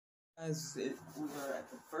As we are at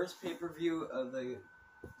the first pay-per-view of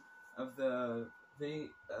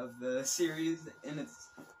the series, and it's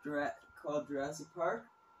called Jurassic Park.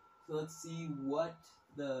 So let's see what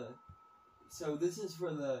so this is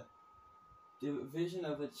for the Division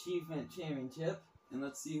of Achievement Championship, and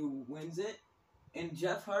let's see who wins it. And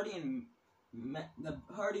Jeff Hardy and the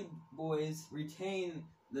Hardy Boys retain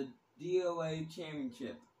the DOA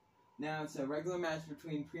Championship. Now it's a regular match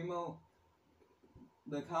between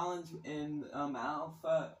the Collins and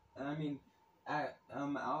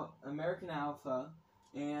American Alpha,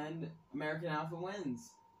 and American Alpha wins.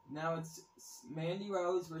 Now it's Mandy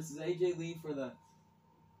Rose versus AJ Lee for the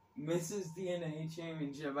Mrs. DNA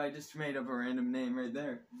Championship. I just made up a random name right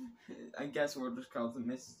there. I guess we'll just call it the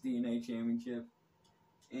Mrs. DNA Championship.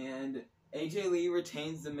 And AJ Lee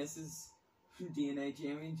retains the Mrs. DNA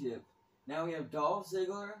Championship. Now we have Dolph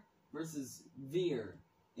Ziggler versus Veer,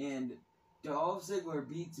 and Dolph Ziggler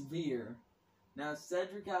beats Veer. Now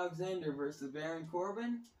Cedric Alexander versus Baron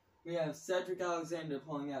Corbin. We have Cedric Alexander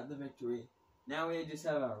pulling out the victory. Now we just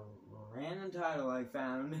have a random title I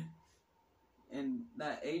found, and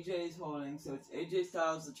that AJ is holding. So it's AJ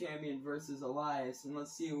Styles the champion versus Elias, and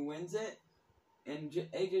let's see who wins it. And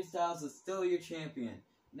AJ Styles is still your champion.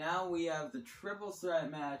 Now we have the triple threat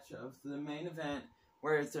match of the main event,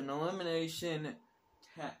 where it's an elimination.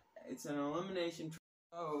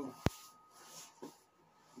 Oh,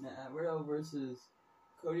 Riddle versus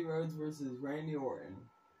Cody Rhodes versus Randy Orton.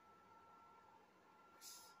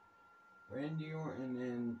 Randy Orton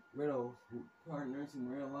and Riddle, partners in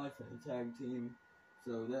real life in a tag team,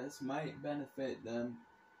 so this might benefit them,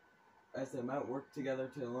 as they might work together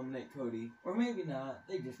to eliminate Cody. Or maybe not,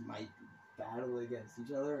 they just might battle against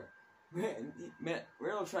each other.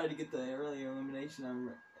 Riddle tried to get the early elimination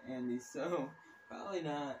on Andy, so probably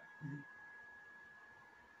not.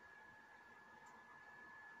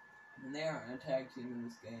 And they aren't a tag team in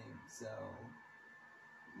this game, so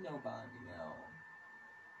no bonding at all.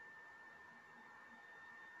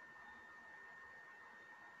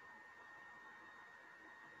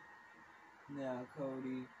 Now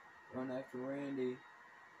Cody going after Randy.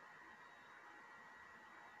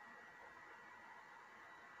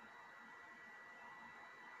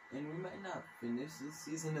 And we might not finish this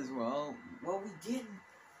season as well. Well, we didn't.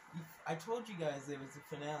 I told you guys there was a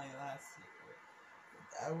finale last year.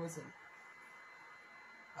 I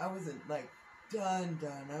wasn't like done.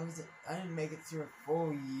 I didn't make it through a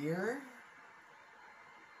full year.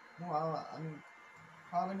 Well, I mean,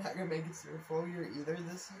 probably not gonna make it through a full year either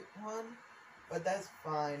this one. But that's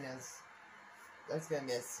fine, as that's gonna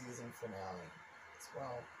be a season finale as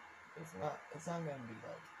well. It's not gonna be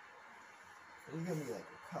like, there's gonna be like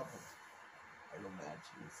a couple little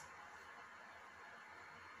matches.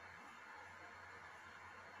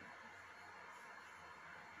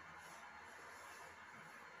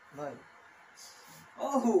 Like,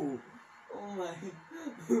 oh my,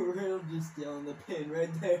 Riddle just stealing the pin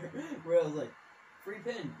right there. Riddle's like, free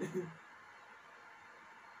pin.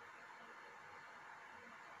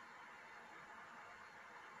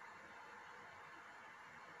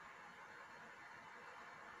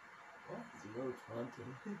 Zero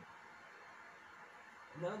taunting.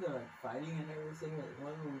 Now they're like fighting and everything. Like,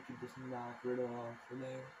 one of them could just knock Riddle off from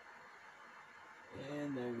there.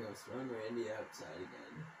 And there goes throwing Randy outside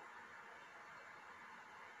again.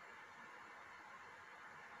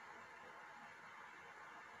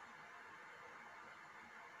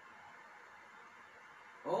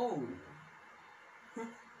 Oh!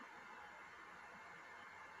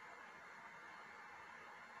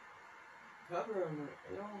 Cover him.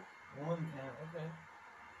 One count, okay.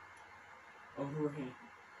 Oh, right.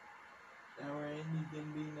 Now Randy can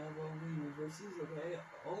be Neville reverses, okay.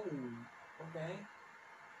 Oh, okay.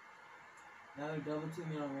 Now they're double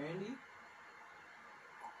teaming on Randy.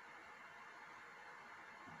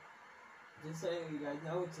 Just so you guys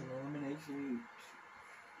know, it's an elimination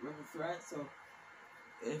triple threat, so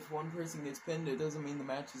if one person gets pinned, it doesn't mean the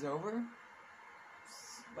match is over.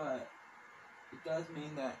 But it does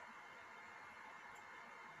mean that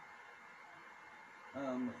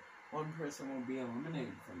one person will be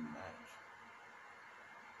eliminated from the match.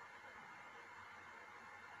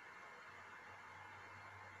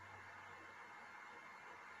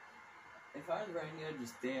 If I was Randy, I'd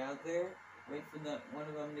just stay out there, wait for one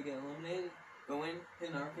of them to get eliminated, go in,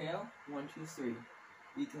 pin RKO, 1, 2, 3,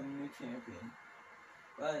 become new champion.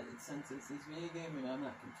 But since it's this video game and I'm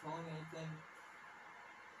not controlling anything,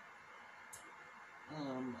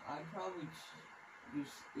 I probably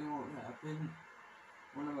it won't happen.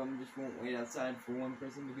 One of them just won't wait outside for one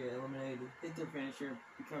person to get eliminated, hit their finisher,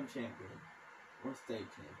 become champion, or stay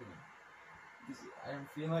champion. I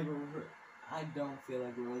don't feel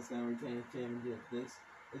like Riddle's gonna retain his championship.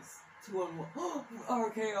 It's 2-on-1.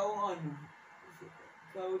 RKO on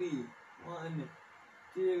Cody. 1,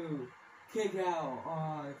 2, kick out.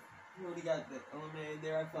 Oh, Cody got eliminated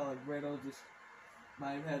there. I felt like Riddle just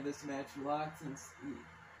might have had this match locked since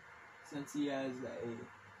he has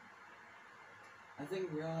I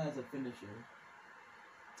think Riddle has a finisher.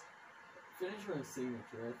 Finisher or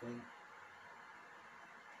signature, I think.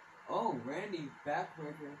 Oh, Randy,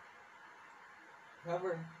 backbreaker.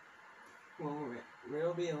 Cover. Will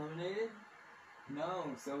Riddle be eliminated?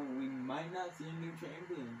 No, so we might not see a new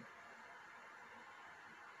champion.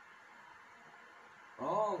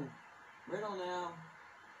 Oh, Riddle now.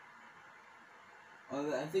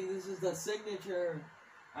 Oh, I think this is the signature.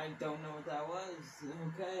 I don't know what that was.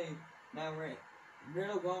 Okay, now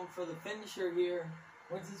Riddle going for the finisher here.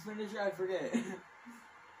 What's his finisher? I forget.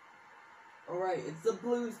 Alright, it's the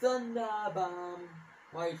Blue Thunder Bomb.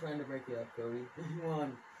 Why are you trying to break it up, Cody?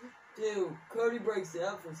 1, 2. Cody breaks it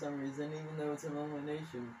up for some reason, even though it's an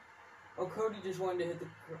elimination. Oh, Cody just wanted to hit the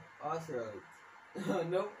crossroads.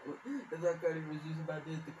 Nope. I thought Cody was just about to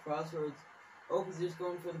hit the crossroads. Oh, he's just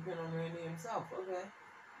going for the pin on Randy himself. Okay.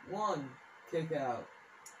 1. Kick out.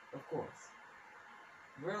 Of course.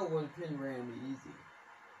 Riddle would have pinned Randy easy.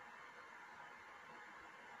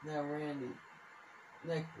 Now Randy.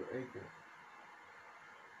 Neck breaker.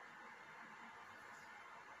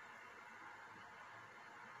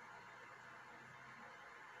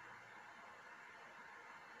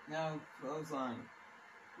 Now clothesline.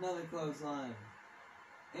 Another clothesline.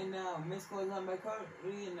 And now missed clothesline by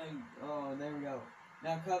Cody. And then, oh, there we go.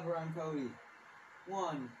 Now cover on Cody.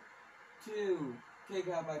 1, 2. Kick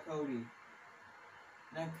out by Cody.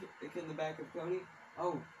 Now kick in the back of Cody.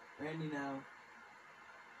 Oh, Randy now.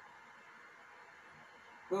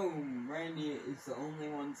 Boom. Randy is the only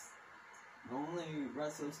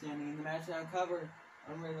wrestler standing in the match. Now cover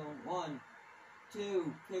on Riddle. 1,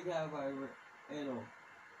 2. Kick out by Riddle.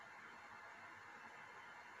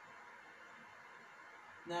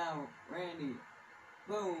 Now, Randy,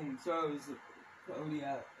 boom, throws Cody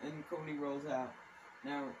out, and Cody rolls out.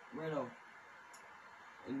 Now, Riddle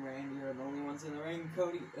and Randy are the only ones in the ring.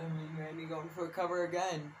 Randy going for a cover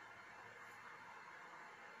again.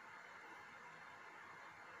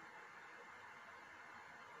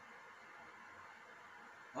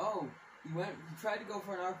 Oh, he tried to go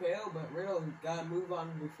for an RKO, but Riddle got a move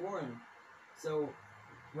on before him. So,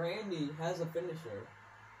 Randy has a finisher.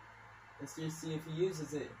 Let's just see if he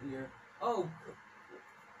uses it here. Oh!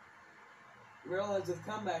 Riddle has a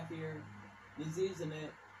comeback here. He's using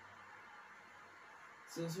it.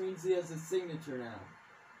 So this means he has a signature now.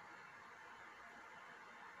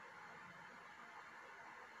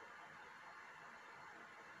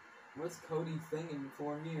 What's Cody thinking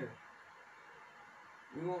for here?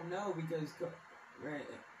 We won't know because...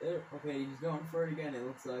 Okay, he's going for it again, it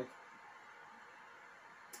looks like.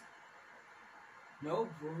 Nope,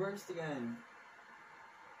 reversed again.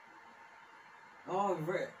 Oh,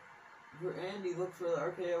 Randy looked for the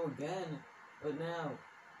RKO again, but now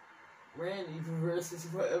Randy reverses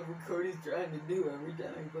whatever Cody's trying to do every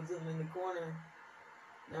time he puts him in the corner.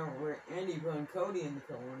 Now Randy putting Cody in the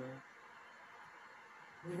corner.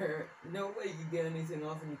 No way you get anything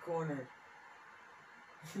off in the corner.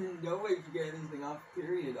 No way you get anything off,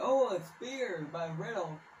 period. Oh, a spear by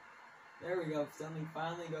Riddle. There we go, something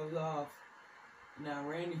finally goes off. Now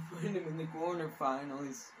Randy putting him in the corner finally.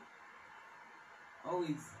 Oh,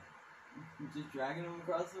 he's just dragging him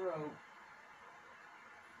across the rope.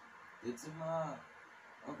 Gets him up.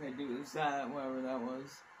 Okay, dude, it's that, whatever that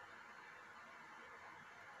was.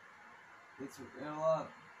 Gets Riddle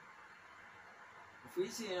up. If we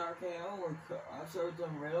see an RKO or short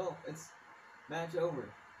on Riddle, it's match over.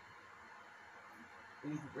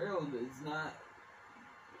 Riddle is not...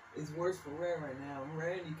 It's worse for wear right now.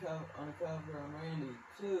 Randy on a cover on Randy.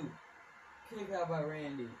 2. Kick out by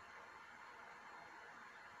Randy.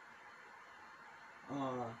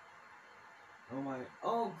 Oh my.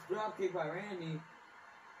 Oh, drop kick by Randy.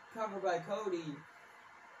 Cover by Cody.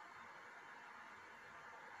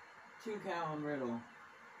 2 count on Riddle.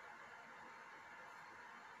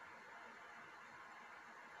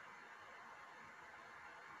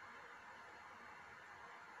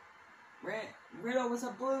 Riddle was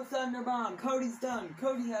a Blue Thunder Bomb. Cody's done.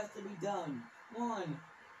 Cody has to be done. 1,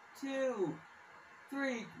 2,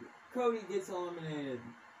 3. Cody gets eliminated.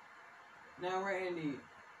 Now Randy.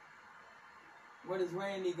 What is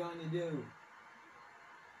Randy going to do?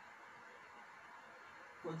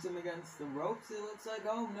 Puts him against the ropes, it looks like.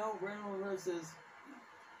 Oh no, Riddle reverses.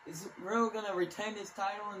 Is Riddle going to retain his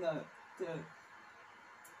title in the...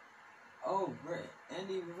 Oh,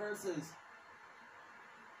 Andy reverses.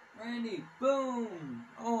 Randy, boom!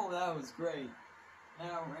 Oh, that was great.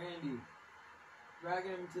 Now Randy,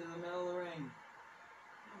 dragging him to the middle of the ring.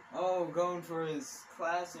 Oh, going for his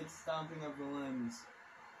classic stomping of the limbs.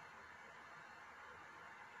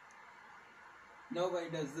 Nobody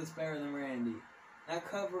does this better than Randy. Now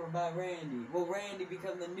cover by Randy. Will Randy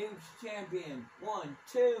become the new champion? 1,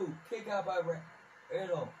 2, kick out by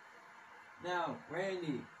Riddle. Now,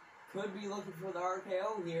 Randy could be looking for the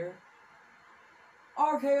RKO here.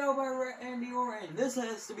 RKO by Randy Orton. This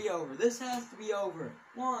has to be over. This has to be over.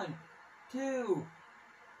 1, 2,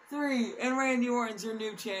 3. And Randy Orton's your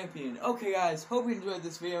new champion. Okay, guys. Hope you enjoyed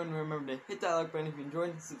this video. And remember to hit that like button if you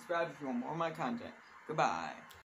enjoyed. And subscribe if you want more of my content. Goodbye.